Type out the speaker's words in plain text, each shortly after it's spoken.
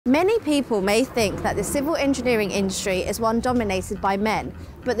Many people may think that the civil engineering industry is one dominated by men,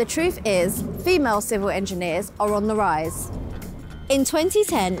 but the truth is, female civil engineers are on the rise. In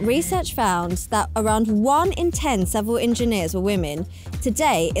 2010, research found that around 1 in 10 civil engineers were women.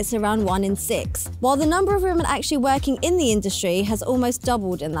 Today, it's around 1 in 6, while the number of women actually working in the industry has almost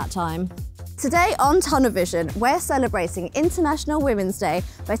doubled in that time. Today on Tunnel Vision, we're celebrating International Women's Day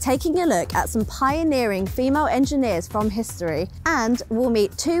by taking a look at some pioneering female engineers from history, and we'll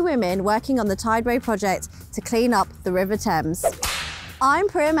meet 2 women working on the Tideway project to clean up the River Thames. I'm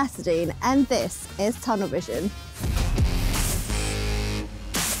Priya Messadine, and this is Tunnel Vision.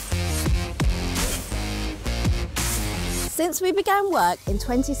 Since we began work in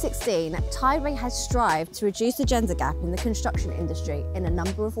 2016, Tideway has strived to reduce the gender gap in the construction industry in a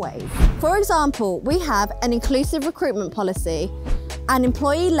number of ways. For example, we have an inclusive recruitment policy and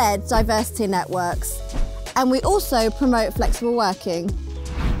employee-led diversity networks, and we also promote flexible working.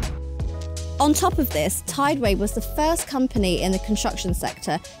 On top of this, Tideway was the first company in the construction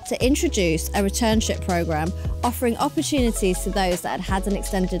sector to introduce a returnship program, offering opportunities to those that had an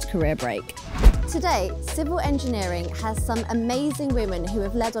extended career break. Today, civil engineering has some amazing women who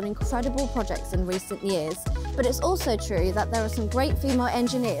have led on incredible projects in recent years, but it's also true that there are some great female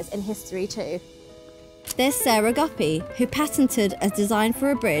engineers in history too. There's Sarah Guppy, who patented a design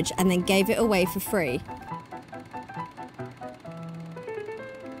for a bridge and then gave it away for free.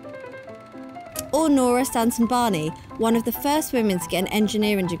 Or Nora Stanton-Barney, one of the first women to get an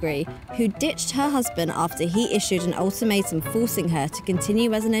engineering degree, who ditched her husband after he issued an ultimatum forcing her to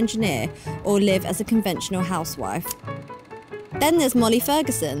continue as an engineer or live as a conventional housewife. Then there's Molly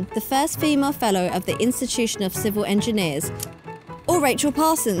Ferguson, the first female fellow of the Institution of Civil Engineers. Or Rachel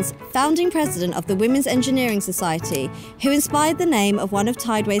Parsons, founding president of the Women's Engineering Society, who inspired the name of one of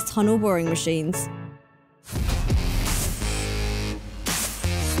Tideway's tunnel boring machines.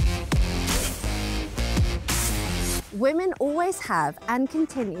 Women always have and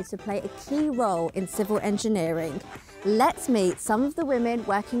continue to play a key role in civil engineering. Let's meet some of the women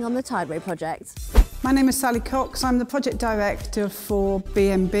working on the Tideway project. My name is Sally Cox. I'm the project director for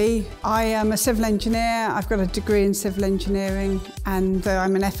B&B. I am a civil engineer. I've got a degree in civil engineering, and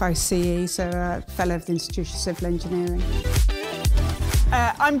I'm an FICE, so a fellow of the Institution of Civil Engineering.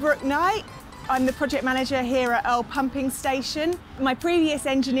 I'm Brooke Knight. I'm the project manager here at Earl Pumping Station. My previous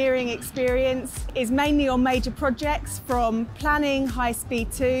engineering experience is mainly on major projects, from planning High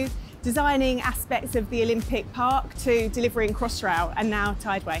Speed 2, designing aspects of the Olympic Park, to delivering Crossrail, and now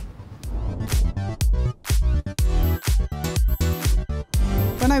Tideway.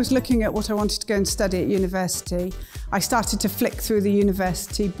 When I was looking at what I wanted to go and study at university, I started to flick through the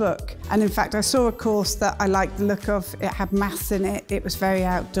university book. And in fact, I saw a course that I liked the look of. It had maths in it, it was very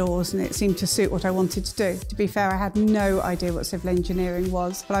outdoors, and it seemed to suit what I wanted to do. To be fair, I had no idea what civil engineering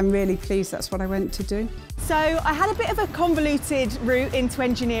was, but I'm really pleased that's what I went to do. So I had a bit of a convoluted route into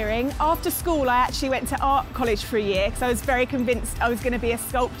engineering. After school, I actually went to art college for a year because I was very convinced I was going to be a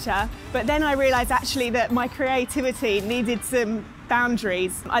sculptor. But then I realised actually that my creativity needed some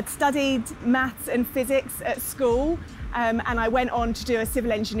boundaries. I'd studied maths and physics at school, and I went on to do a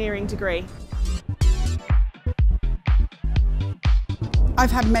civil engineering degree. I've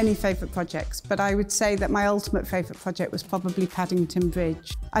had many favourite projects, but I would say that my ultimate favourite project was probably Paddington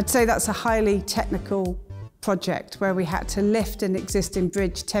Bridge. I'd say that's a highly technical project where we had to lift an existing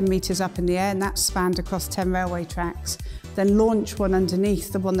bridge 10 metres up in the air, and that spanned across 10 railway tracks, then launch one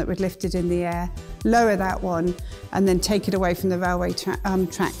underneath the one that we'd lifted in the air, lower that one, and then take it away from the railway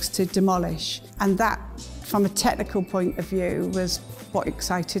tracks to demolish. And that, from a technical point of view, was what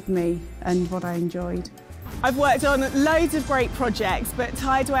excited me and what I enjoyed. I've worked on loads of great projects, but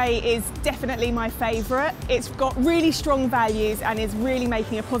Tideway is definitely my favourite. It's got really strong values and is really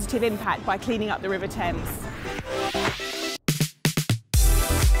making a positive impact by cleaning up the River Thames.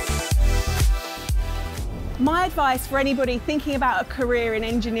 My advice for anybody thinking about a career in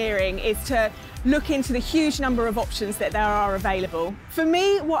engineering is to look into the huge number of options that there are available. For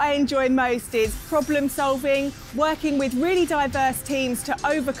me, what I enjoy most is problem solving, working with really diverse teams to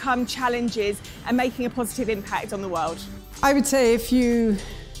overcome challenges and making a positive impact on the world. I would say if you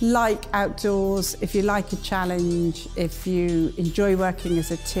like outdoors, if you like a challenge, if you enjoy working as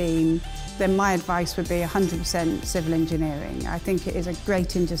a team, then my advice would be 100% civil engineering. I think it is a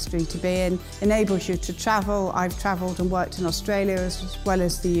great industry to be in, enables you to travel. I've travelled and worked in Australia as well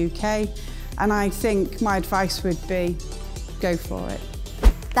as the UK, and I think my advice would be go for it.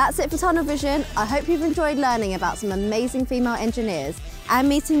 That's it for Tunnel Vision. I hope you've enjoyed learning about some amazing female engineers and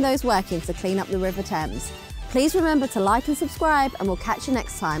meeting those working to clean up the River Thames. Please remember to like and subscribe, and we'll catch you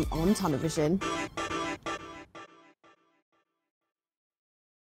next time on Tunnel Vision.